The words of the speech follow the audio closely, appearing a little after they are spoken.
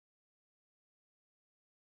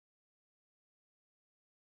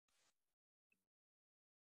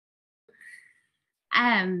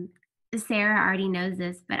Um, Sarah already knows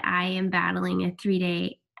this, but I am battling a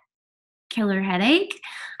 3-day killer headache.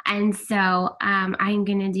 And so I'm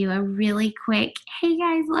going to do a really quick, hey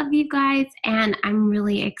guys, love you guys. And I'm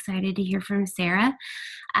really excited to hear from Sarah.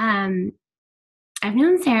 Um, I've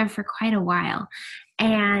known Sarah for quite a while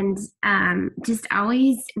and just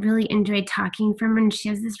always really enjoyed talking from her. And she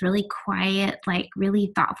has this really quiet, like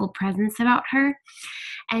really thoughtful presence about her.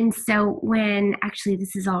 And so actually,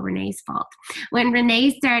 this is all Renee's fault. When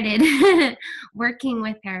Renee started working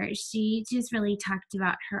with her, she just really talked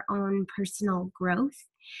about her own personal growth.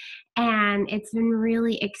 And it's been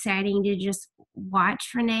really exciting to just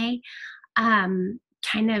watch Renee kind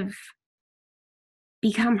of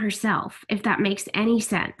become herself, if that makes any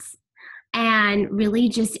sense, and really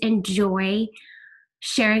just enjoy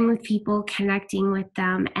sharing with people, connecting with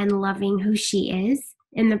them, and loving who she is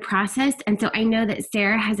in the process. And so I know that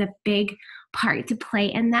Sarah has a big part to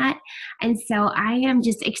play in that. And so I am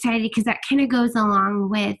just excited because that kind of goes along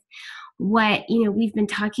with what we've been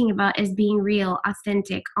talking about as being real,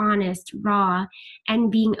 authentic, honest, raw,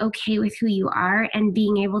 and being okay with who you are and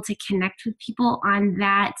being able to connect with people on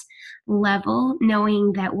that level,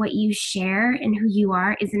 knowing that what you share and who you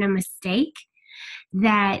are isn't a mistake,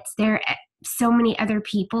 that there are so many other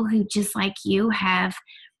people who just like you have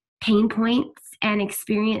pain points and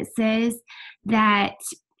experiences that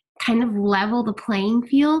kind of level the playing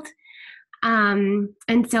field. And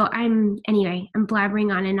so I'm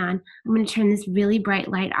blabbering on and on. I'm going to turn this really bright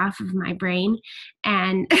light off of my brain,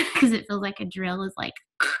 and because it feels like a drill is like,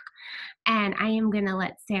 and I am going to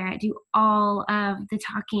let Sarah do all of the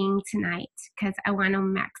talking tonight because I want to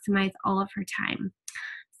maximize all of her time.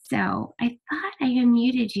 So I thought I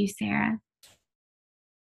unmuted you, Sarah.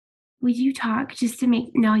 Would you talk just to make,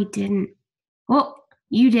 no, I didn't. Well,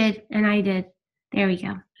 you did, and I did. There we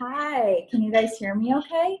go. Hi, can you guys hear me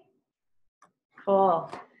okay?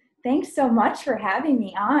 Cool. Thanks so much for having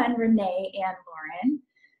me on, Renee and Lauren.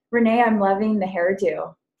 Renee, I'm loving the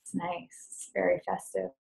hairdo. It's nice. It's very festive.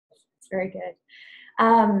 It's very good.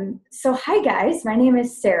 So hi guys, my name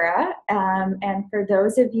is Sarah. And for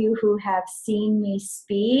those of you who have seen me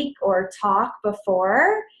speak or talk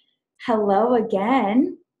before, hello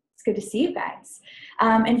again. It's good to see you guys.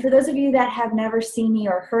 And for those of you that have never seen me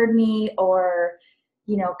or heard me or,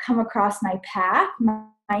 come across my path,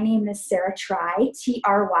 my name is Sarah Try,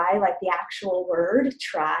 T-R-Y, like the actual word,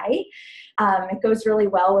 try. It goes really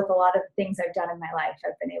well with a lot of the things I've done in my life.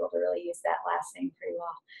 I've been able to really use that last name pretty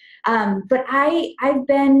well. But I've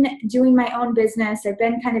been doing my own business. I've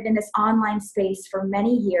been kind of in this online space for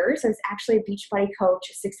many years. I was actually a Beachbody coach,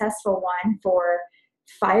 a successful one, for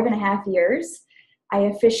 5.5 years. I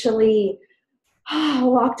officially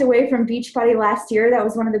walked away from Beachbody last year. That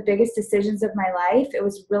was one of the biggest decisions of my life. It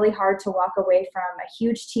was really hard to walk away from a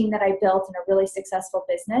huge team that I built and a really successful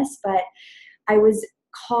business, but I was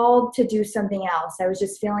called to do something else. I was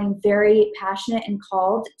just feeling very passionate and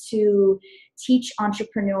called to teach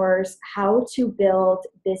entrepreneurs how to build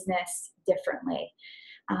business differently.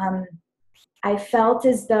 I felt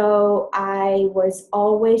as though I was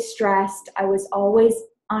always stressed. I was always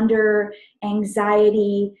under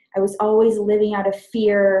anxiety. I was always living out of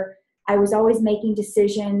fear. I was always making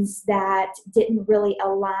decisions that didn't really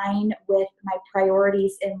align with my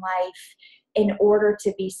priorities in life in order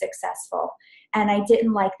to be successful. And I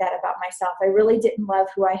didn't like that about myself. I really didn't love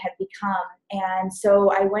who I had become. And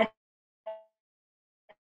so I went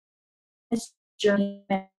this journey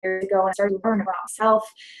years ago and started to learn about myself,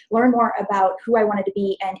 learn more about who I wanted to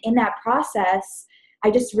be. And in that process,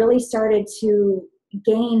 I just really started to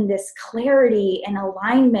gain this clarity and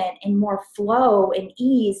alignment and more flow and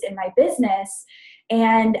ease in my business.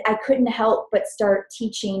 And I couldn't help but start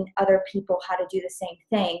teaching other people how to do the same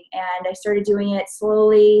thing. And I started doing it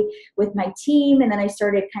slowly with my team. And then I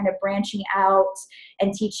started kind of branching out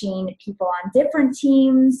and teaching people on different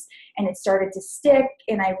teams. And it started to stick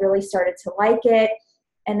and I really started to like it.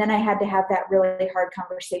 And then I had to have that really hard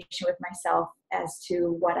conversation with myself as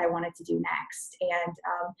to what I wanted to do next. And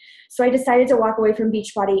so I decided to walk away from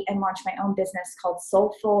Beachbody and launch my own business called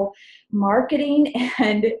Soulful Marketing.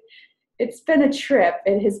 And it's been a trip.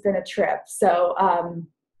 It has been a trip. So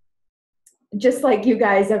just like you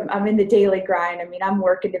guys, I'm in the daily grind. I mean, I'm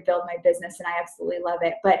working to build my business and I absolutely love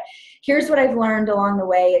it. But here's what I've learned along the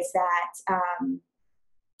way is that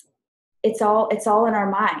it's all in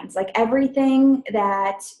our minds. Like everything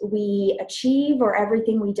that we achieve or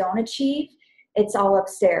everything we don't achieve, it's all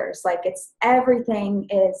upstairs. Like everything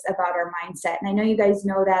is about our mindset. And I know you guys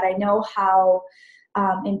know that. I know how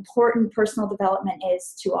important personal development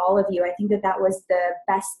is to all of you. I think that was the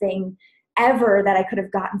best thing ever that I could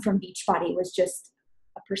have gotten from Beachbody, was just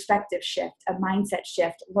a perspective shift, a mindset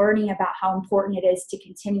shift, learning about how important it is to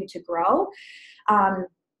continue to grow.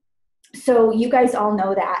 So you guys all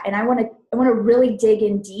know that. And I want to really dig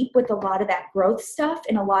in deep with a lot of that growth stuff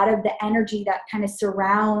and a lot of the energy that kind of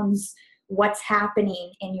surrounds what's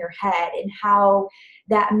happening in your head and how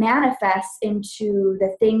that manifests into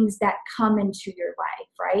the things that come into your life,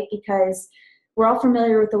 right? Because we're all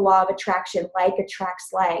familiar with the law of attraction, like attracts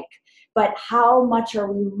like, but how much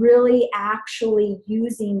are we really actually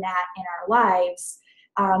using that in our lives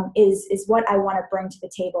is what I want to bring to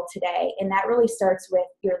the table today. And that really starts with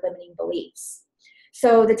your limiting beliefs.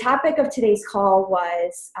 So the topic of today's call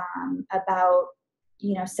was about,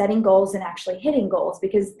 setting goals and actually hitting goals,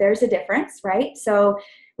 because there's a difference, right? So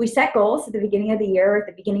we set goals at the beginning of the year, at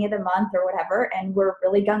the beginning of the month or whatever, and we're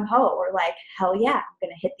really gung-ho. We're like, hell yeah, I'm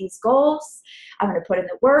going to hit these goals. I'm going to put in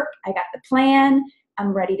the work. I got the plan.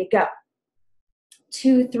 I'm ready to go.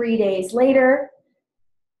 2-3 days later,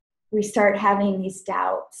 we start having these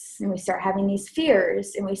doubts and we start having these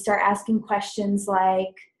fears and we start asking questions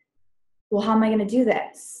like, well, how am I going to do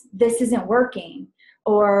this? This isn't working.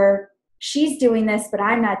 Or she's doing this, but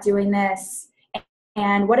I'm not doing this.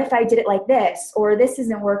 And what if I did it like this? Or this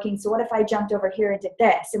isn't working, so what if I jumped over here and did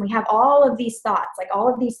this? And we have all of these thoughts, like all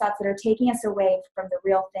of these thoughts that are taking us away from the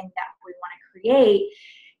real thing that we want to create.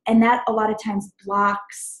 And that a lot of times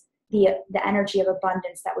blocks the energy of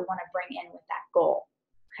abundance that we want to bring in with that goal.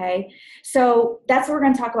 Okay, so that's what we're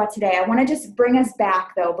going to talk about today. I want to just bring us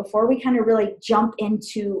back, though, before we kind of really jump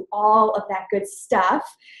into all of that good stuff.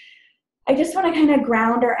 I just want to kind of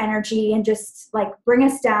ground our energy and just like bring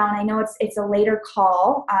us down. I know it's a later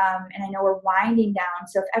call, and I know we're winding down.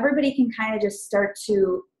 So if everybody can kind of just start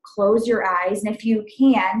to close your eyes, and if you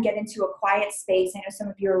can get into a quiet space. I know some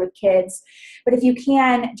of you are with kids, but if you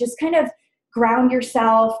can, just kind of ground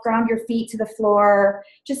yourself, ground your feet to the floor,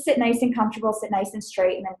 just sit nice and comfortable, sit nice and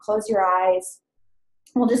straight, and then close your eyes.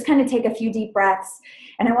 We'll just kind of take a few deep breaths.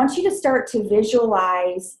 And I want you to start to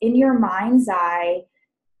visualize in your mind's eye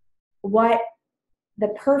what the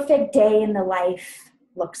perfect day in the life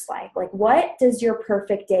looks like. Like, what does your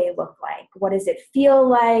perfect day look like? What does it feel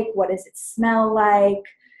like? What does it smell like?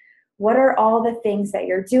 What are all the things that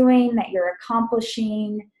you're doing, that you're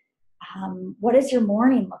accomplishing? What does your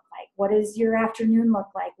morning look like? What does your afternoon look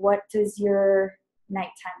like? What does your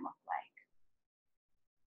nighttime look like?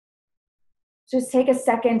 Just take a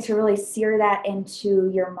second to really sear that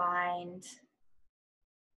into your mind.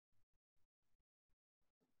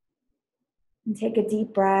 And take a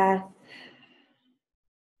deep breath.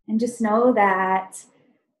 And just know that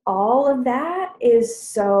all of that is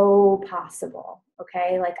so possible,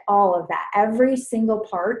 okay? Like all of that. Every single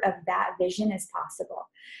part of that vision is possible.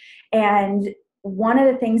 And one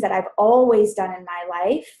of the things that I've always done in my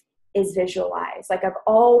life is visualize. Like I've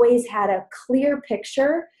always had a clear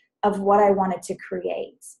picture of what I wanted to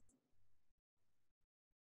create.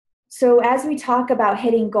 So as we talk about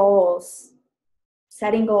hitting goals,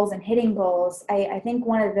 setting goals and hitting goals, I think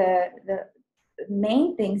one of the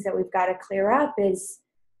main things that we've got to clear up is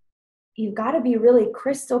you've got to be really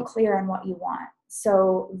crystal clear on what you want.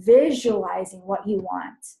 So visualizing what you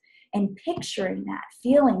want and picturing that,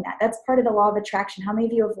 feeling that. That's part of the law of attraction. How many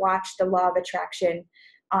of you have watched the law of attraction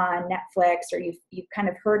on Netflix, or you've kind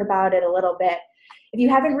of heard about it a little bit? If you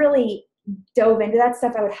haven't really dove into that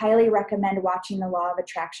stuff, I would highly recommend watching the law of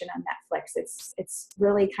attraction on Netflix. It's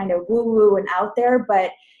really kind of woo-woo and out there,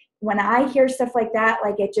 but when I hear stuff like that,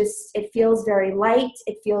 like it feels very light,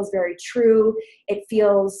 it feels very true, it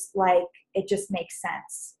feels like it just makes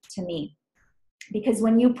sense to me. Because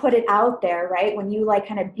when you put it out there, right, when you like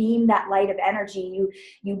kind of beam that light of energy,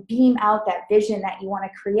 you beam out that vision that you want to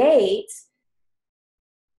create,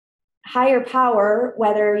 higher power,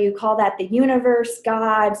 whether you call that the universe,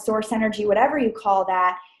 God, source energy, whatever you call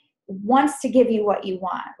that, wants to give you what you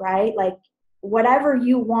want, right? Like whatever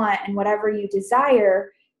you want and whatever you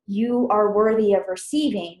desire, you are worthy of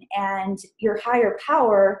receiving. And your higher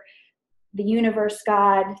power, the universe,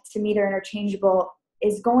 God, to me they're interchangeable,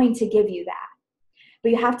 is going to give you that. But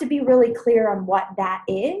you have to be really clear on what that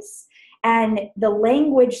is. And the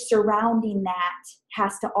language surrounding that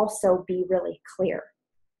has to also be really clear.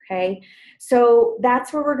 Okay, so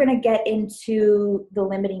that's where we're going to get into the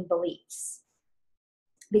limiting beliefs.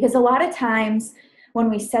 Because a lot of times when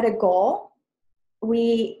we set a goal,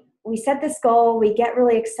 we set this goal, we get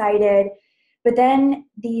really excited, but then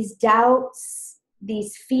these doubts,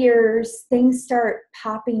 these fears, things start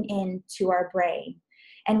popping into our brain.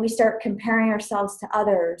 And we start comparing ourselves to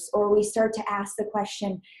others, or we start to ask the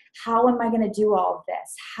question, how am I going to do all of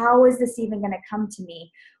this? How is this even going to come to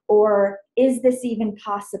me? Or is this even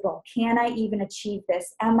possible? Can I even achieve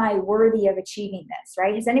this? Am I worthy of achieving this,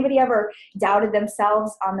 right? Has anybody ever doubted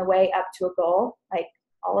themselves on the way up to a goal? Like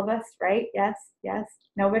all of us, right? Yes, yes.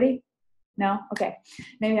 Nobody? No? Okay.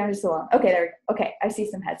 Maybe I'm just alone. Okay, there. Okay, I see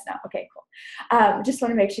some heads now. Okay, cool. Just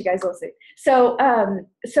want to make sure you guys will see. So,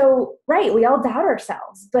 right, we all doubt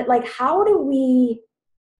ourselves, but like, how do we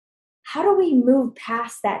move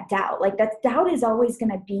past that doubt? Like that doubt is always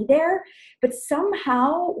going to be there, but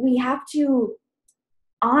somehow we have to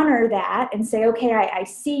honor that and say, okay, I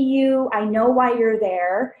see you. I know why you're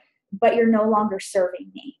there, but you're no longer serving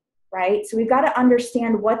me. Right? So we've got to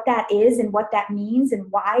understand what that is and what that means and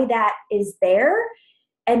why that is there.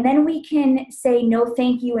 And then we can say no,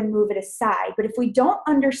 thank you, and move it aside. But if we don't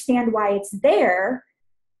understand why it's there,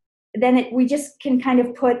 then we just can kind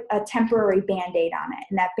of put a temporary Band-Aid on it,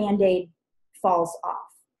 and that Band-Aid falls off.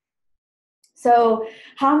 So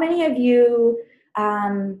how many of you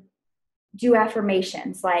do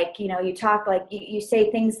affirmations? Like, you talk, like you say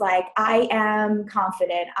things like, I am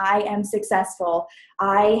confident, I am successful,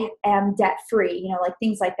 I am debt-free, like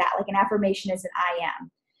things like that. Like an affirmation is an I am.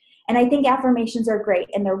 And I think affirmations are great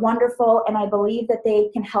and they're wonderful, and I believe that they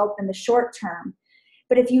can help in the short term.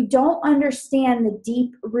 But if you don't understand the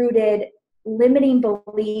deep-rooted limiting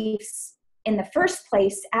beliefs in the first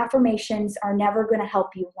place, affirmations are never going to help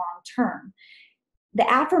you long-term. The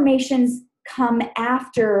affirmations come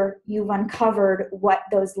after you've uncovered what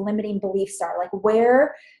those limiting beliefs are, like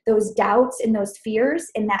where those doubts and those fears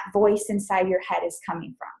and that voice inside your head is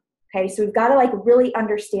coming from. Okay, so we've got to like really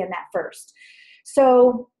understand that first.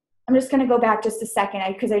 So I'm just going to go back just a second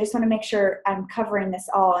because I just want to make sure I'm covering this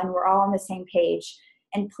all and we're all on the same page.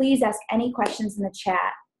 And please ask any questions in the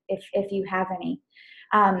chat if you have any.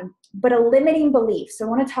 But a limiting belief. So I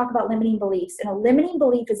want to talk about limiting beliefs. And a limiting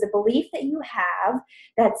belief is a belief that you have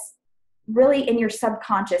that's really in your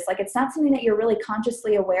subconscious. Like it's not something that you're really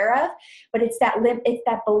consciously aware of, but it's that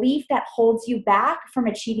belief that holds you back from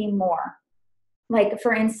achieving more. Like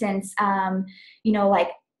for instance,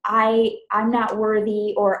 like I'm not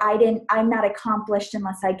worthy, or I'm not accomplished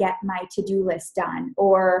unless I get my to-do list done,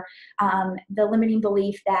 or the limiting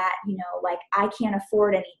belief that, like I can't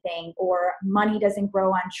afford anything, or money doesn't grow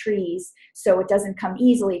on trees, so it doesn't come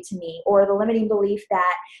easily to me, or the limiting belief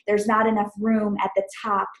that there's not enough room at the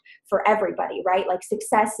top for everybody, right? Like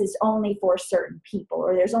success is only for certain people,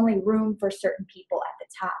 or there's only room for certain people at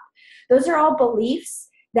the top. Those are all beliefs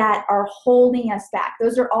that are holding us back.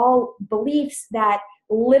 Those are all beliefs that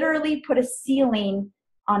literally put a ceiling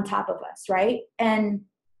on top of us, right? And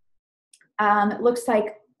it looks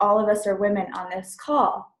like all of us are women on this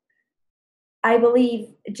call. I believe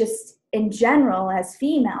just in general, as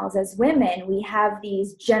females, as women, we have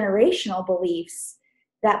these generational beliefs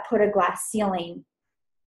that put a glass ceiling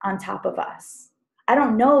on top of us. I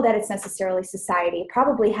don't know that it's necessarily society. It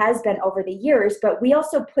probably has been over the years, but we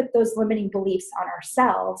also put those limiting beliefs on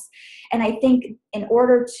ourselves. And I think in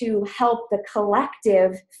order to help the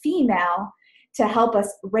collective female to help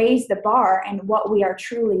us raise the bar and what we are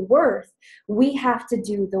truly worth, we have to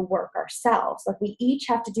do the work ourselves. Like we each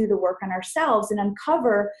have to do the work on ourselves and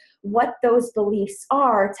uncover what those beliefs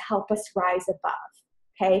are to help us rise above.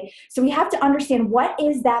 Okay, so we have to understand, what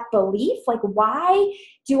is that belief? Like, why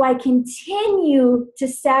do I continue to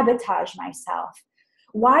sabotage myself?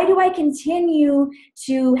 Why do I continue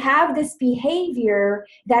to have this behavior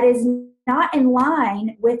that is not in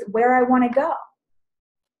line with where I want to go?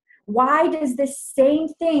 Why does this same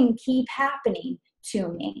thing keep happening to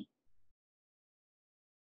me?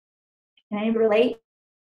 Can anybody relate?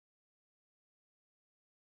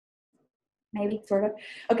 Maybe, sort of.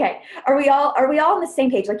 Okay. Are we all on the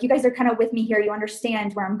same page? Like you guys are kind of with me here. You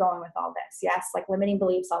understand where I'm going with all this. Yes. Like limiting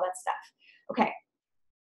beliefs, all that stuff. Okay.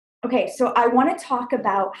 Okay. So I want to talk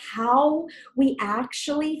about how we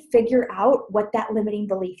actually figure out what that limiting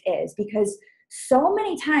belief is, because so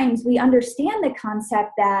many times we understand the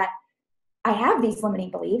concept that I have these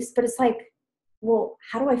limiting beliefs, but it's like, well,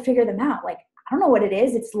 how do I figure them out? Like, I don't know what it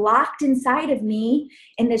is. It's locked inside of me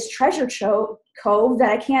in this treasure cove that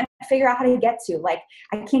I can't figure out how to get to. Like,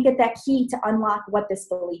 I can't get that key to unlock what this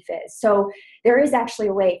belief is. So there is actually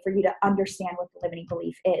a way for you to understand what the limiting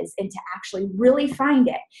belief is and to actually really find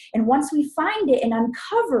it. And once we find it and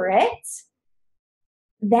uncover it,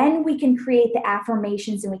 then we can create the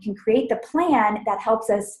affirmations and we can create the plan that helps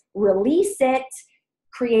us release it,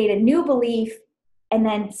 create a new belief, and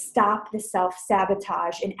then stop the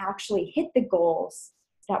self-sabotage and actually hit the goals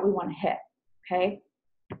that we want to hit, okay?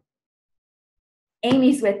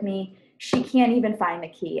 Amy's with me. She can't even find the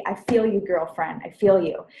key. I feel you, girlfriend. I feel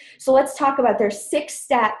you. So let's talk about, there's 6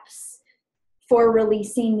 steps for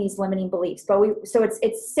releasing these limiting beliefs. So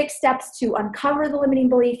it's 6 steps to uncover the limiting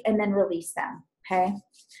belief and then release them. Okay.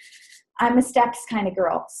 I'm a steps kind of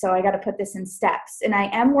girl, so I got to put this in steps. And I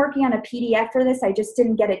am working on a PDF for this. I just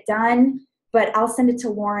didn't get it done, but I'll send it to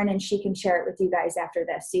Lauren and she can share it with you guys after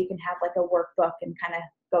this. So you can have like a workbook and kind of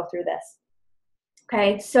go through this.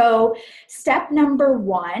 Okay. So step number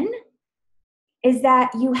 1 is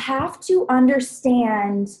that you have to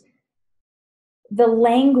understand the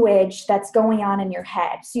language that's going on in your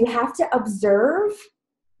head. So you have to observe,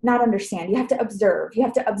 not understand. You have to observe. You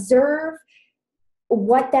have to observe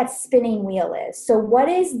what that spinning wheel is. So what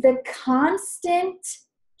is the constant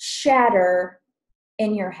chatter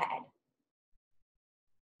in your head?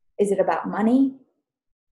 Is it about money?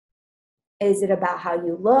 Is it about how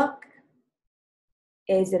you look?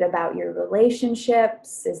 Is it about your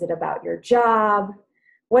relationships? Is it about your job?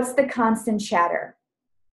 What's the constant chatter?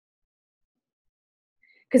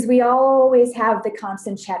 Because we always have the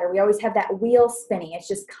constant chatter. We always have that wheel spinning. It's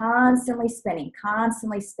just constantly spinning,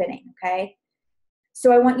 okay?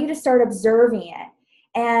 So I want you to start observing it.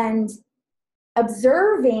 And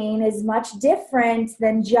observing is much different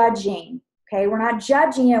than judging, okay? We're not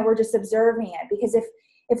judging it, we're just observing it. Because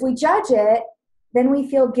if we judge it, then we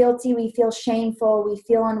feel guilty, we feel shameful, we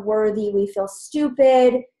feel unworthy, we feel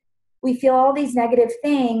stupid, we feel all these negative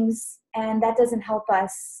things, and that doesn't help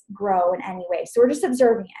us grow in any way. So we're just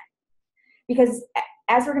observing it. Because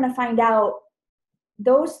as we're going to find out,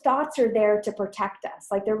 those thoughts are there to protect us.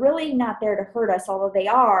 Like they're really not there to hurt us, although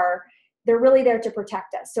they're really there to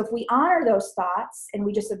protect us. So if we honor those thoughts and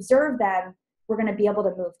we just observe them, we're going to be able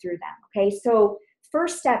to move through them. Okay. So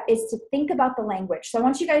first step is to think about the language. So I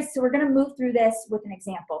want you guys, so we're going to move through this with an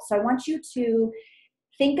example. So I want you to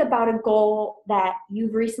think about a goal that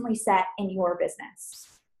you've recently set in your business.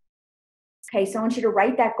 Okay. So I want you to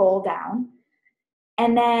write that goal down.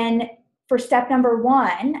 And then for step number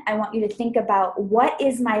 1, I want you to think about, what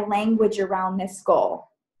is my language around this goal?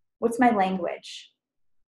 What's my language?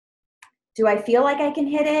 Do I feel like I can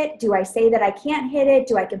hit it? Do I say that I can't hit it?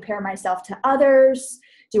 Do I compare myself to others?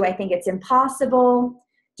 Do I think it's impossible?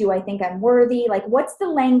 Do I think I'm worthy? Like, what's the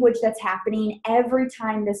language that's happening every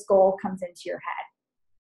time this goal comes into your head?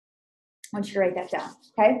 I want you to write that down,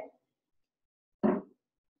 okay?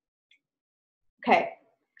 Okay,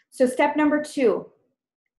 so step number 2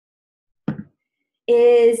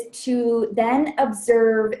 is to then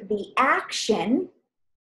observe the action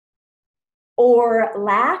or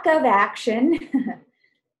lack of action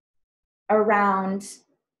around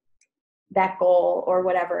that goal or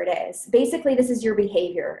whatever it is. Basically, this is your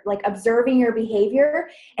behavior, like observing your behavior.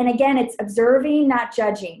 And again, it's observing, not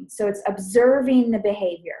judging. So it's observing the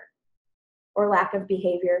behavior or lack of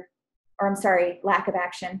behavior, or I'm sorry, lack of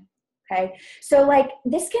action. Okay. So like,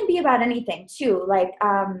 this can be about anything too. Like,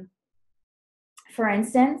 for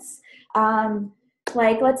instance,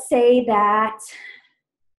 like let's say that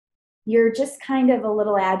you're just kind of a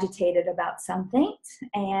little agitated about something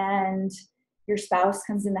and your spouse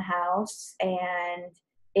comes in the house and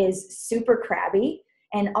is super crabby,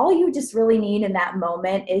 and all you just really need in that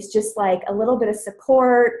moment is just like a little bit of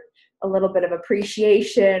support, a little bit of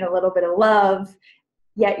appreciation, a little bit of love.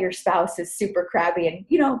 Yet your spouse is super crabby and,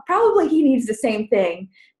 you know, probably he needs the same thing,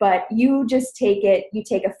 but you just take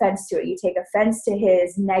offense to it. You take offense to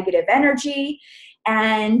his negative energy,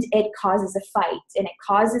 and it causes a fight and it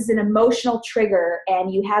causes an emotional trigger,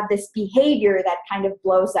 and you have this behavior that kind of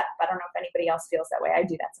blows up. I don't know if anybody else feels that way. I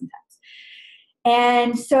do that sometimes.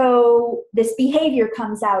 And so this behavior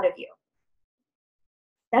comes out of you.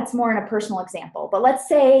 That's more in a personal example, but let's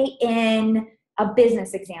say in a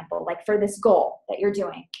business example, like for this goal that you're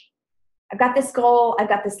doing. I've got this goal. I've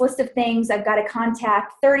got this list of things. I've got to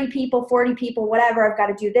contact 30 people, 40 people, whatever. I've got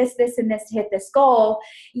to do this, this, and this to hit this goal.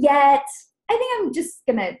 Yet I think I'm just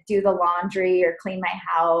going to do the laundry or clean my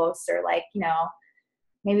house or like, you know,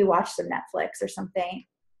 maybe watch some Netflix or something.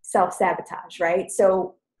 Self-sabotage, right?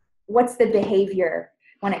 So what's the behavior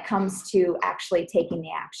when it comes to actually taking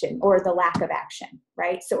the action or the lack of action,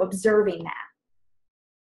 right? So observing that.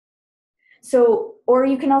 So, or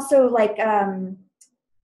you can also like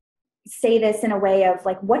say this in a way of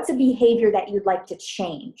like, what's a behavior that you'd like to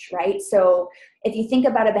change, right? So if you think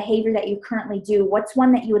about a behavior that you currently do, what's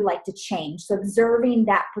one that you would like to change? So observing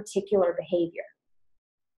that particular behavior.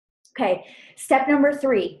 Okay, step number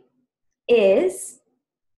 3 is,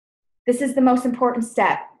 this is the most important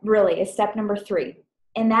step, really, is step number 3.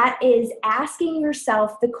 And that is asking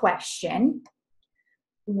yourself the question,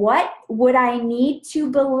 what would I need to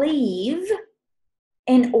believe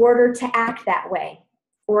in order to act that way,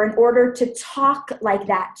 or in order to talk like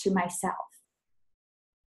that to myself?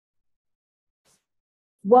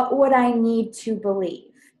 What would I need to believe?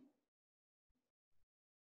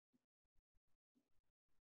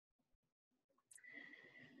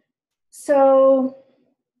 So,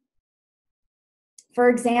 for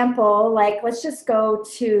example, like let's just go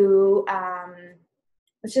to a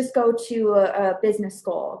business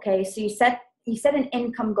goal. Okay, so you set an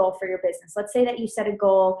income goal for your business. Let's say that you set a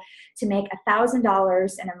goal to make $1,000 in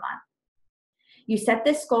a month. You set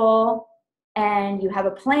this goal and you have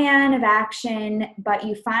a plan of action, but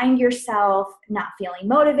you find yourself not feeling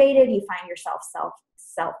motivated. You find yourself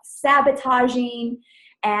self-sabotaging,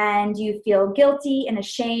 and you feel guilty and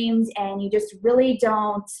ashamed, and you just really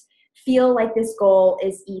don't feel like this goal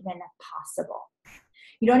is even possible.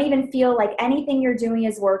 You don't even feel like anything you're doing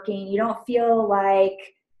is working. You don't feel like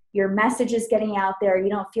your message is getting out there. You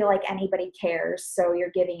don't feel like anybody cares, so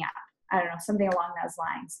you're giving up. I don't know, something along those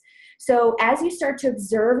lines. So as you start to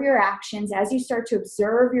observe your actions, as you start to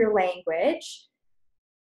observe your language,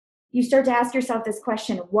 you start to ask yourself this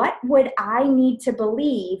question: what would I need to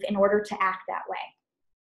believe in order to act that way?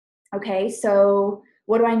 Okay, so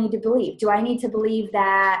what do I need to believe? Do I need to believe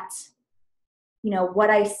that, what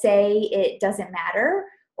I say, it doesn't matter?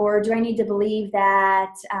 Or do I need to believe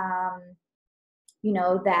that,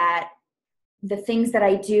 that the things that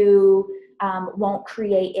I do won't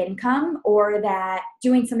create income, or that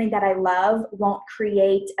doing something that I love won't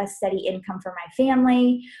create a steady income for my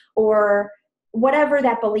family, or whatever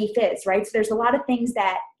that belief is, right? So there's a lot of things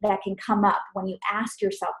that can come up when you ask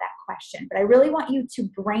yourself that question. But I really want you to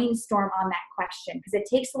brainstorm on that question, because it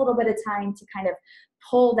takes a little bit of time to kind of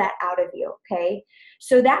pull that out of you, okay?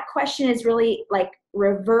 So that question is really like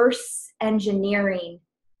reverse engineering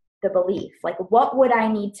the belief. Like, what would I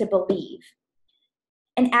need to believe?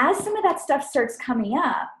 And as some of that stuff starts coming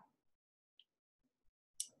up,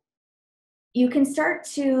 you can start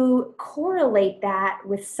to correlate that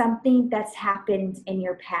with something that's happened in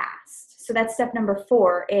your past. So that's step number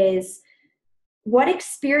 4, is what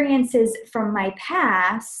experiences from my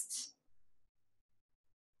past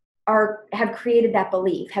have created that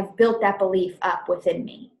belief, have built that belief up within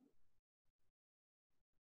me.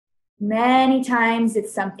 Many times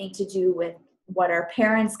it's something to do with what our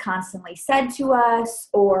parents constantly said to us,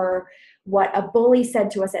 or what a bully said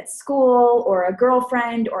to us at school, or a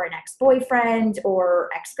girlfriend, or an ex-boyfriend, or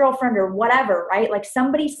ex-girlfriend, or whatever, right? Like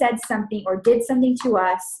somebody said something or did something to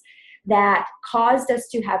us that caused us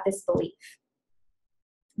to have this belief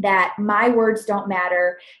that my words don't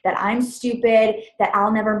matter, that I'm stupid, that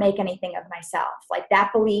I'll never make anything of myself. Like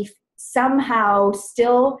that belief somehow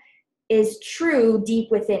still is true deep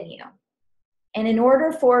within you. And in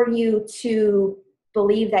order for you to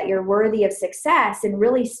believe that you're worthy of success and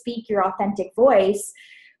really speak your authentic voice,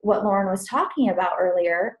 what Lauren was talking about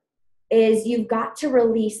earlier, is you've got to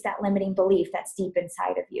release that limiting belief that's deep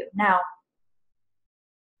inside of you. Now,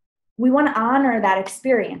 we want to honor that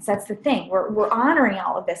experience. That's the thing. We're honoring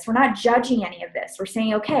all of this. We're not judging any of this. We're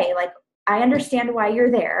saying, okay, like, I understand why you're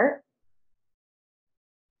there.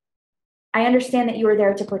 I understand that you were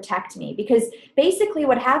there to protect me, because basically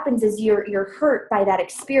what happens is you're hurt by that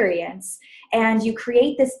experience, and you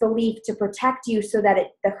create this belief to protect you so that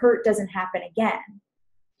the hurt doesn't happen again.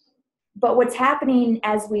 But what's happening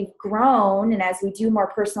as we've grown and as we do more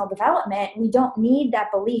personal development, we don't need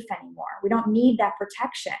that belief anymore. We don't need that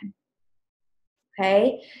protection.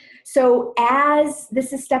 Okay? So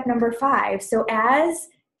this is step number 5. So as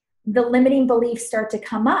the limiting beliefs start to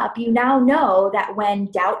come up, you now know that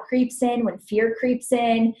when doubt creeps in, when fear creeps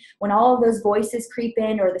in, when all of those voices creep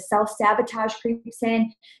in, or the self-sabotage creeps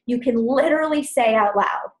in, you can literally say out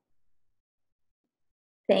loud,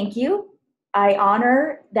 thank you. I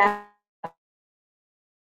honor that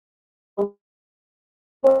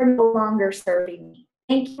you're no longer serving me.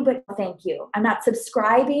 Thank you, but no thank you. I'm not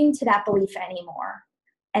subscribing to that belief anymore.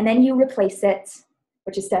 And then you replace it,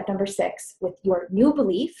 which is step number 6, with your new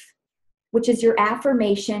belief, which is your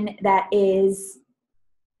affirmation that is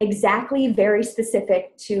exactly very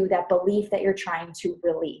specific to that belief that you're trying to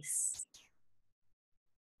release.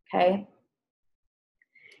 Okay?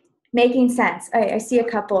 Making sense. I see a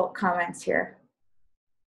couple comments here.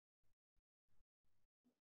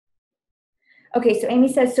 Okay, so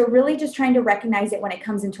Amy says, so really just trying to recognize it when it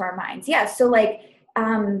comes into our minds. Yeah, so like,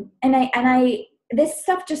 this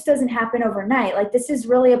stuff just doesn't happen overnight. Like, this is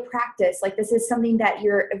really a practice. Like, this is something that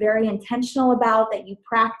you're very intentional about, that you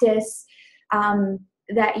practice,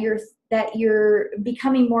 that you're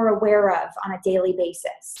becoming more aware of on a daily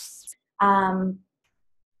basis.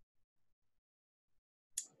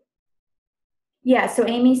 Yeah, so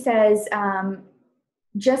Amy says,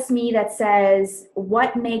 just me that says,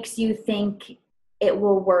 what makes you think it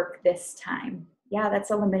will work this time? Yeah,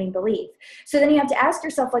 that's a limiting belief. So then you have to ask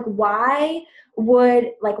yourself, like, why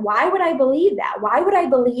would I believe that? Why would I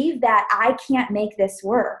believe that I can't make this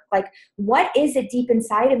work? Like, what is it deep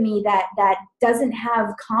inside of me that doesn't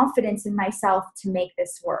have confidence in myself to make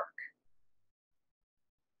this work?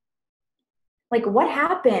 Like, what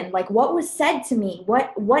happened? Like, what was said to me?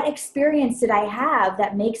 What experience did I have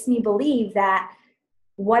that makes me believe that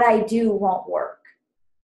what I do won't work?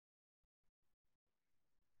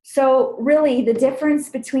 So really the difference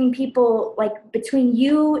between people, like between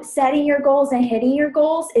you setting your goals and hitting your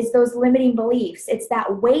goals, is those limiting beliefs. It's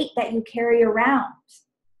that weight that you carry around.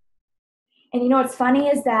 And you know what's funny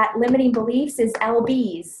is that limiting beliefs is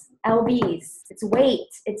LBs. LBs. It's weight.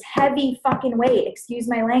 It's heavy fucking weight. Excuse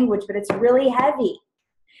my language, but it's really heavy.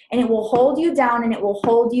 And it will hold you down and it will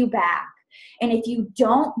hold you back. And if you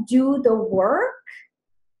don't do the work,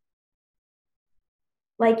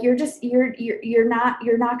 like you're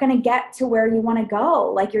not going to get to where you want to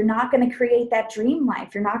go. Like you're not going to create that dream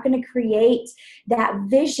life. You're not going to create that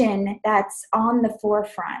vision that's on the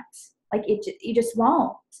forefront. Like you just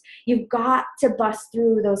won't. You've got to bust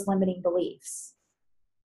through those limiting beliefs.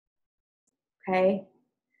 Okay.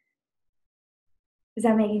 Is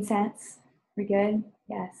that making sense? We good?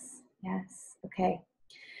 Yes. Yes. Okay.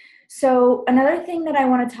 So another thing that I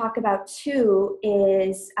want to talk about too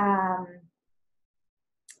is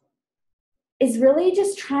really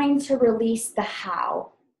just trying to release the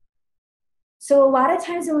how. So a lot of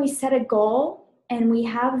times when we set a goal and we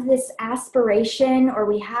have this aspiration or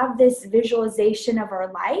we have this visualization of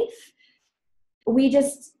our life,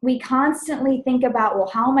 we constantly think about,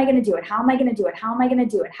 well, how am I going to do it? How am I going to do it? How am I going to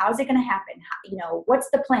do it? How's it going to happen? What's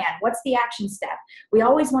the plan? What's the action step? We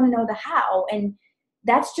always want to know the how. And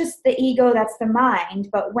that's just the ego, that's the mind.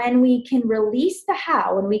 But when we can release the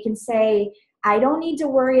how and we can say, I don't need to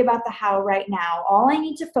worry about the how right now. All I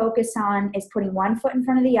need to focus on is putting one foot in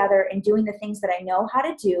front of the other and doing the things that I know how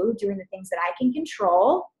to do, doing the things that I can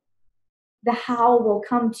control. The how will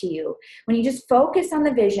come to you. When you just focus on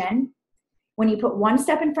the vision, when you put one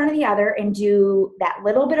step in front of the other and do that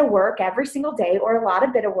little bit of work every single day, or a lot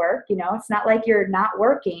of bit of work, it's not like you're not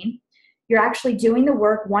working. You're actually doing the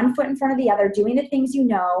work, one foot in front of the other, doing the things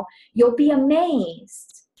you'll be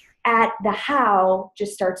amazed at the how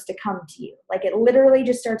just starts to come to you. Like it literally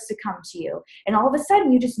just starts to come to you. And all of a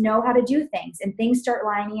sudden you just know how to do things and things start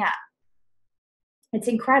lining up. It's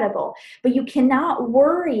incredible. But you cannot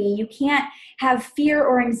worry. You can't have fear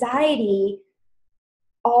or anxiety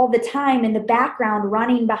all the time in the background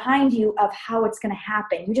running behind you of how it's going to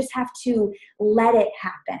happen. You just have to let it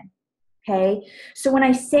happen. Okay. So when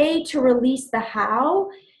I say to release the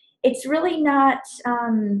how, it's really not,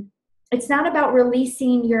 it's not about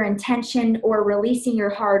releasing your intention or releasing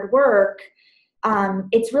your hard work.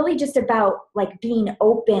 It's really just about like being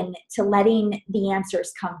open to letting the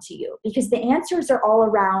answers come to you, because the answers are all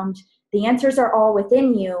around. The answers are all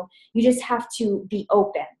within you. You just have to be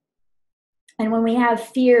open. And when we have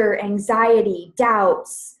fear, anxiety,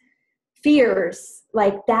 doubts, fears,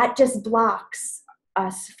 like that just blocks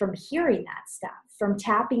us from hearing that stuff, from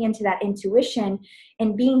tapping into that intuition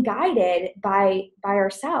and being guided by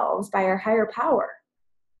ourselves, by our higher power.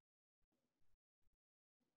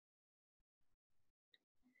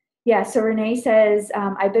 Yeah, so Renee says,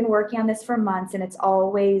 I've been working on this for months and it's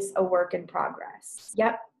always a work in progress.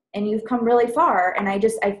 Yep. And you've come really far. And I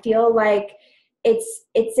feel like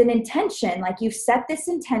it's an intention. Like you've set this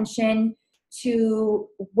intention to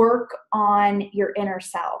work on your inner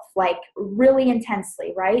self, like really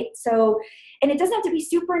intensely, right? So, and it doesn't have to be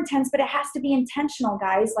super intense, but it has to be intentional,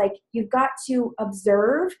 guys. Like you've got to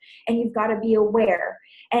observe and you've got to be aware.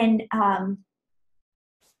 And I'll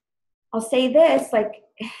say this, like,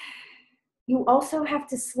 you also have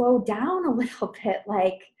to slow down a little bit,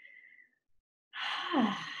 like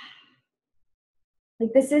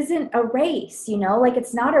this isn't a race, like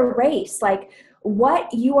it's not a race. Like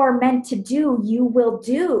what you are meant to do, you will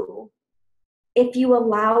do if you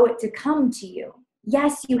allow it to come to you.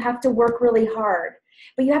 Yes, you have to work really hard,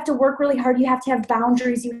 but you have to work really hard. You have to have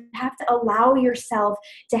boundaries. You have to allow yourself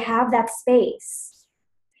to have that space.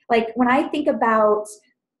 Like when I think about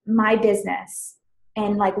my business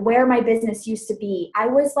and like where my business used to be, I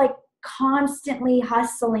was like constantly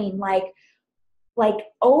hustling, like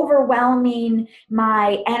overwhelming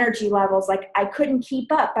my energy levels. Like I couldn't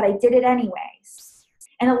keep up, but I did it anyways.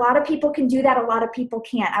 And a lot of people can do that. A lot of people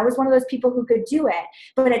can't. I was one of those people who could do it,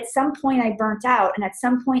 but at some point I burnt out. And at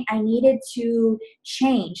some point I needed to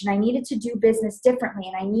change and I needed to do business differently.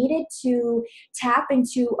 And I needed to tap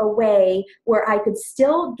into a way where I could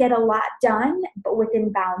still get a lot done, but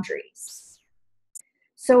within boundaries.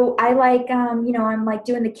 So I like, I'm like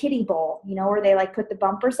doing the kiddie bowl, where they like put the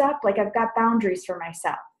bumpers up. Like I've got boundaries for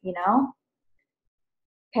myself,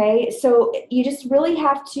 Okay. So you just really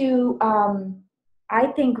have to, I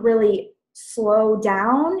think, really slow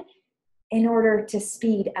down in order to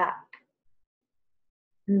speed up.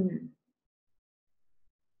 Mm.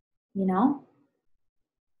 You know?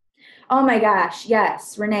 Oh my gosh.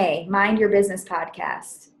 Yes. Renee, Mind Your Business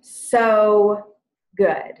podcast. So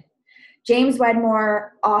good. James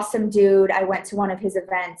Wedmore, awesome dude. I went to one of his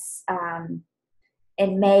events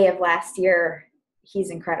in May of last year.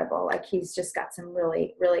 He's incredible. Like he's just got some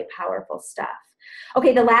really, really powerful stuff.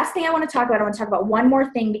 Okay, the last thing I want to talk about one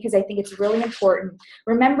more thing because I think it's really important.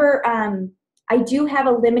 Remember, I do have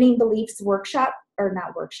a limiting beliefs workshop, or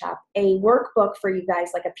not workshop, a workbook for you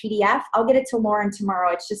guys, like a PDF. I'll get it to Lauren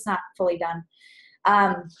tomorrow. It's just not fully done.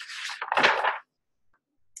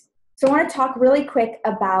 So I want to talk really quick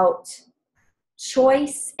about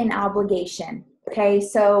choice and obligation. Okay,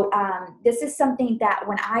 so this is something that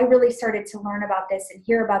when I really started to learn about this and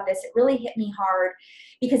hear about this, it really hit me hard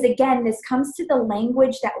because, again, this comes to the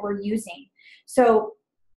language that we're using. So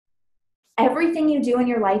everything you do in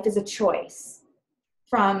your life is a choice,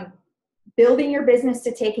 from building your business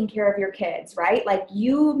to taking care of your kids, right? Like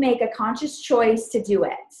you make a conscious choice to do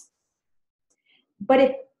it.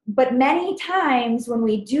 But many times when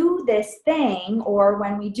we do this thing, or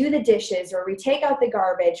when we do the dishes, or we take out the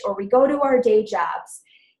garbage, or we go to our day jobs,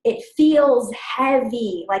 it feels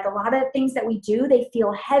heavy. Like a lot of things that we do, they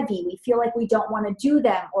feel heavy. We feel like we don't want to do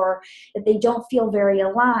them, or that they don't feel very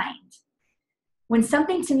aligned. When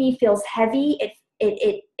something to me feels heavy,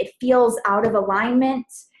 it feels out of alignment.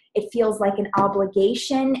 It feels like an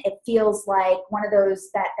obligation. It feels like one of those,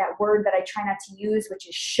 that word that I try not to use, which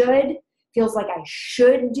is should. Feels like I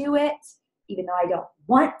should do it, even though I don't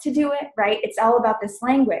want to do it, right? It's all about this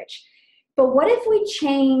language. But what if we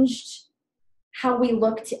changed how we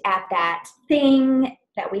looked at that thing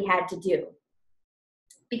that we had to do?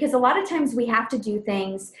 Because a lot of times we have to do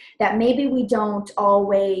things that maybe we don't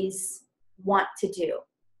always want to do.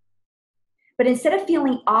 But instead of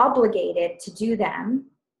feeling obligated to do them,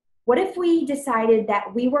 what if we decided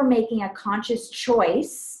that we were making a conscious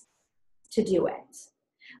choice to do it?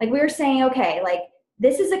 Like we were saying, okay, like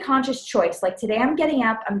this is a conscious choice. Like today I'm getting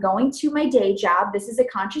up, I'm going to my day job. This is a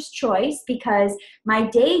conscious choice because my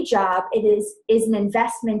day job, is an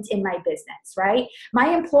investment in my business, right? My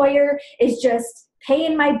employer is just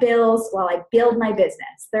paying my bills while I build my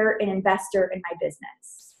business. They're an investor in my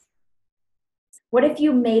business. What if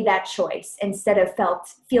you made that choice instead of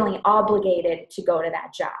feeling obligated to go to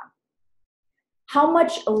that job? How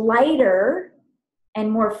much lighter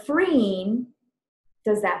and more freeing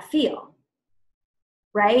does that feel?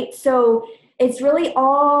 Right? So it's really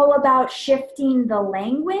all about shifting the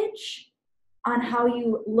language on how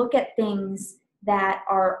you look at things that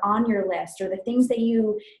are on your list, or the things that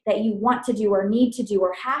you want to do or need to do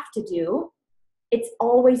or have to do. It's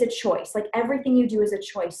always a choice. Like everything you do is a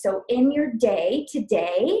choice. So in your day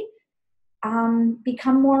today,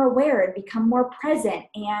 become more aware and become more present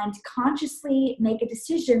and consciously make a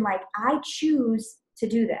decision like, I choose to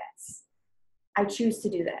do this. I choose to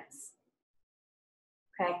do this.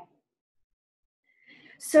 Okay.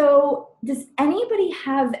 So does anybody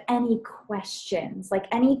have any questions? Like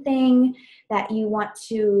anything that you want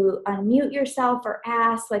to unmute yourself or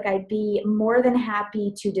ask? Like I'd be more than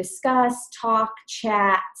happy to discuss, talk,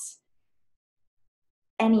 chat,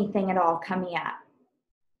 anything at all coming up.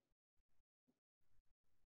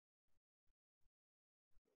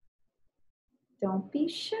 Don't be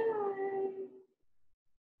shy.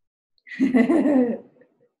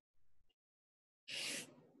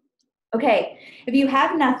 Okay, if you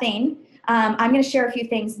have nothing, I'm going to share a few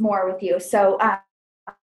things more with you. So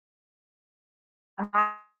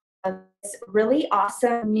this really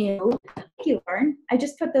awesome new, thank you, Lauren. I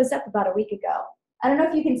just put those up about a week ago. I don't know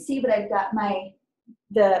if you can see, but I've got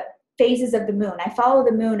the phases of the moon. I follow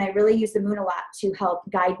the moon. I really use the moon a lot to help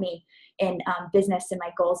guide me in business and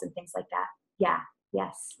my goals and things like that. Yeah,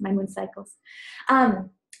 yes, my moon cycles.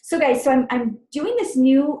 So guys, so I'm doing this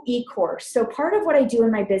new e-course. So part of what I do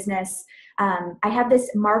in my business, I have this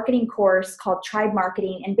marketing course called Tribe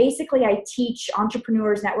Marketing. And basically I teach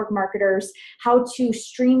entrepreneurs, network marketers, how to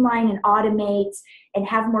streamline and automate and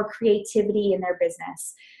have more creativity in their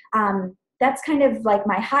business. That's kind of like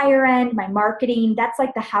my higher end, my marketing. That's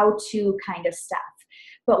like the how-to kind of stuff.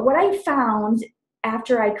 But what I found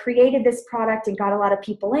after I created this product and got a lot of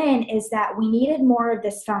people in is that we needed more of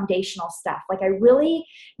this foundational stuff. Like I really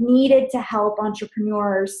needed to help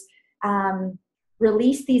entrepreneurs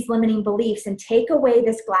release these limiting beliefs and take away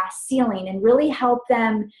this glass ceiling and really help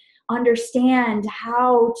them understand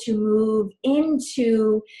how to move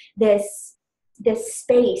into this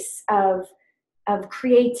space of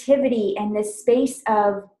creativity and this space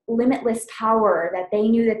of limitless power, that they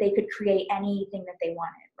knew that they could create anything that they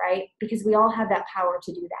wanted, right? Because we all have that power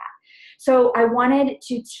to do that. So I wanted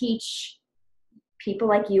to teach people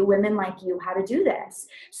like you, women like you, how to do this.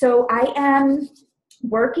 So I am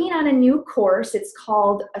working on a new course. It's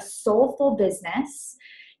called A Soulful Business,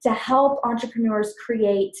 to help entrepreneurs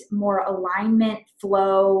create more alignment,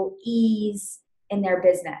 flow, ease in their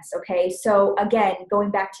business. Okay. So again,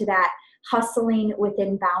 going back to that hustling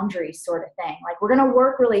within boundaries sort of thing. Like, we're going to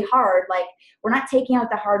work really hard. Like, we're not taking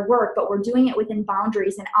out the hard work, but we're doing it within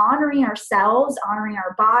boundaries and honoring ourselves, honoring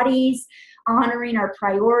our bodies, honoring our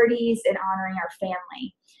priorities, and honoring our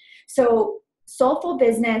family. So Soulful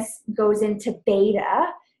Business goes into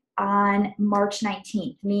beta on March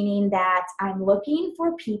 19th, meaning that I'm looking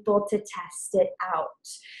for people to test it out.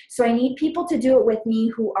 So I need people to do it with me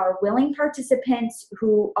who are willing participants,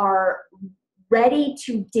 who are ready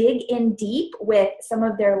to dig in deep with some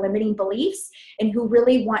of their limiting beliefs, and who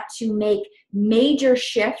really want to make major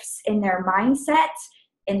shifts in their mindset,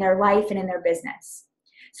 in their life, and in their business.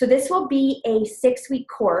 So this will be a 6-week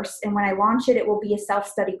course, and when I launch it, it will be a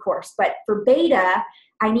self-study course. But for beta,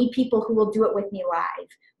 I need people who will do it with me live,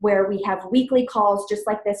 where we have weekly calls just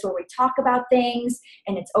like this, where we talk about things,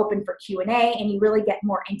 and it's open for Q&A, and you really get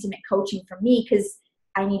more intimate coaching from me because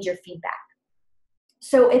I need your feedback.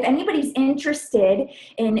 So if anybody's interested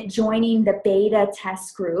in joining the beta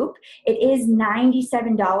test group, it is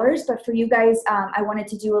 $97. But for you guys, I wanted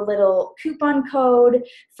to do a little coupon code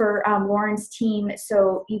for Lauren's team.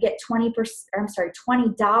 So you get $20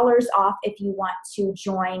 off if you want to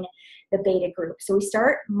join the beta group. So we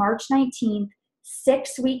start March 19th,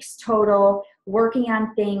 6 weeks total, working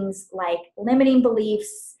on things like limiting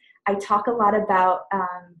beliefs. I talk a lot about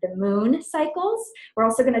the moon cycles. We're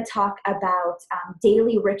also going to talk about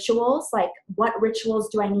daily rituals, like what rituals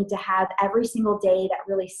do I need to have every single day that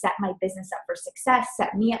really set my business up for success,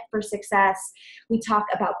 set me up for success. We talk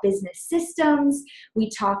about business systems.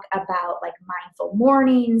 We talk about like mindful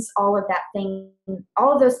mornings, all of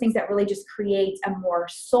those things that really just create a more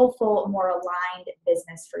soulful, more aligned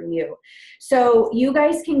business for you. So you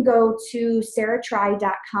guys can go to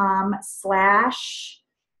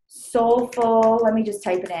sarahtribe.com/soulful, let me just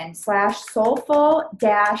type it in,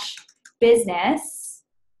 /soulful-business.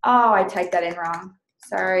 Oh, I typed that in wrong.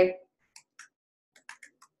 Sorry.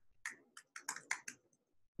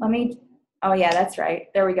 Oh yeah, that's right.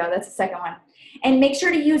 There we go. That's the second one. And make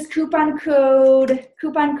sure to use coupon code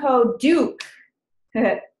Duke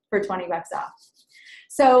for $20 off.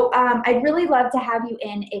 So I'd really love to have you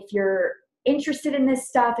in if you're interested in this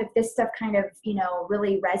stuff, if this stuff kind of,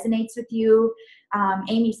 really resonates with you.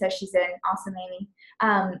 Amy says she's in. Awesome, Amy.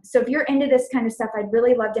 So if you're into this kind of stuff, I'd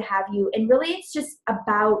really love to have you. And really, it's just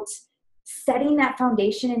about setting that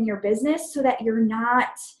foundation in your business so that you're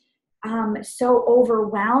not so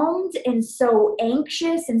overwhelmed and so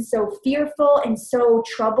anxious and so fearful and so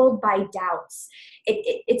troubled by doubts.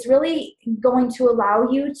 It's really going to allow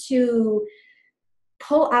you to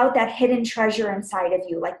pull out that hidden treasure inside of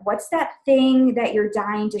you. Like, what's that thing that you're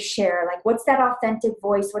dying to share? Like, what's that authentic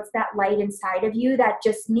voice? What's that light inside of you that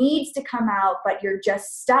just needs to come out, but you're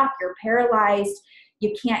just stuck, you're paralyzed,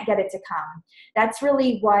 you can't get it to come? That's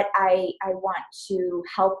really what I want to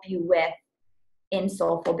help you with in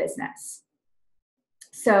Soulful Business.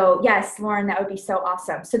 So yes, Lauren, that would be so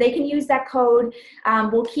awesome. So they can use that code.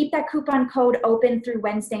 We'll keep that coupon code open through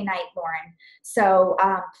Wednesday night, Lauren. So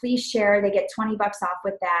please share. They get $20 off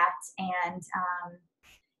with that. And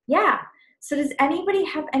yeah. So does anybody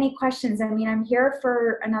have any questions? I mean, I'm here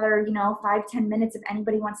for another, 5-10 minutes if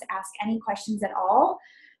anybody wants to ask any questions at all.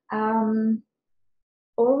 Or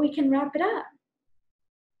we can wrap it up.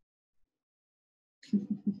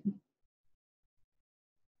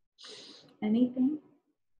 Anything?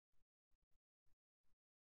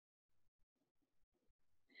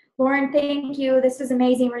 Lauren, thank you. This was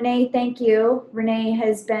amazing. Renee, thank you. Renee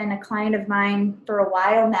has been a client of mine for a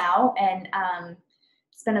while now, and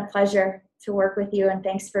it's been a pleasure to work with you. And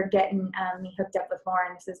thanks for getting me hooked up with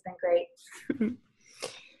Lauren. This has been great.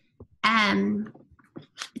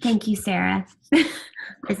 Thank you, Sarah,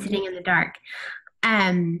 for sitting in the dark.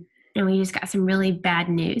 And we just got some really bad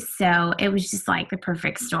news, so it was just like the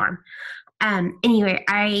perfect storm. Anyway,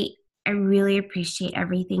 I really appreciate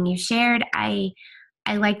everything you shared. I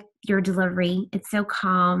like your delivery. It's so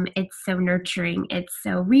calm. It's so nurturing. It's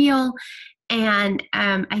so real. And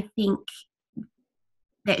I think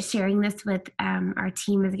that sharing this with our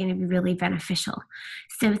team is going to be really beneficial.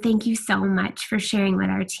 So thank you so much for sharing with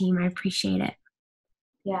our team. I appreciate it.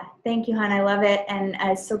 Yeah. Thank you, hon. I love it. And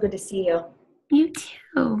it's so good to see you. You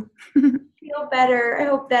too. Feel better. I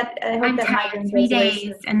hope I'm that tired. migraine 3 goes away days,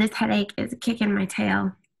 soon. and this headache is kicking my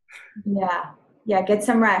tail. Yeah. Yeah. Get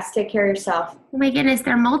some rest. Take care of yourself. Oh my goodness,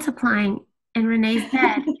 they're multiplying in Renee's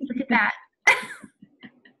bed. Look at that.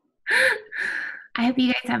 I hope you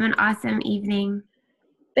guys have an awesome evening.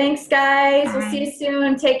 Thanks, guys. We'll see Bye. you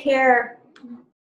soon. Take care.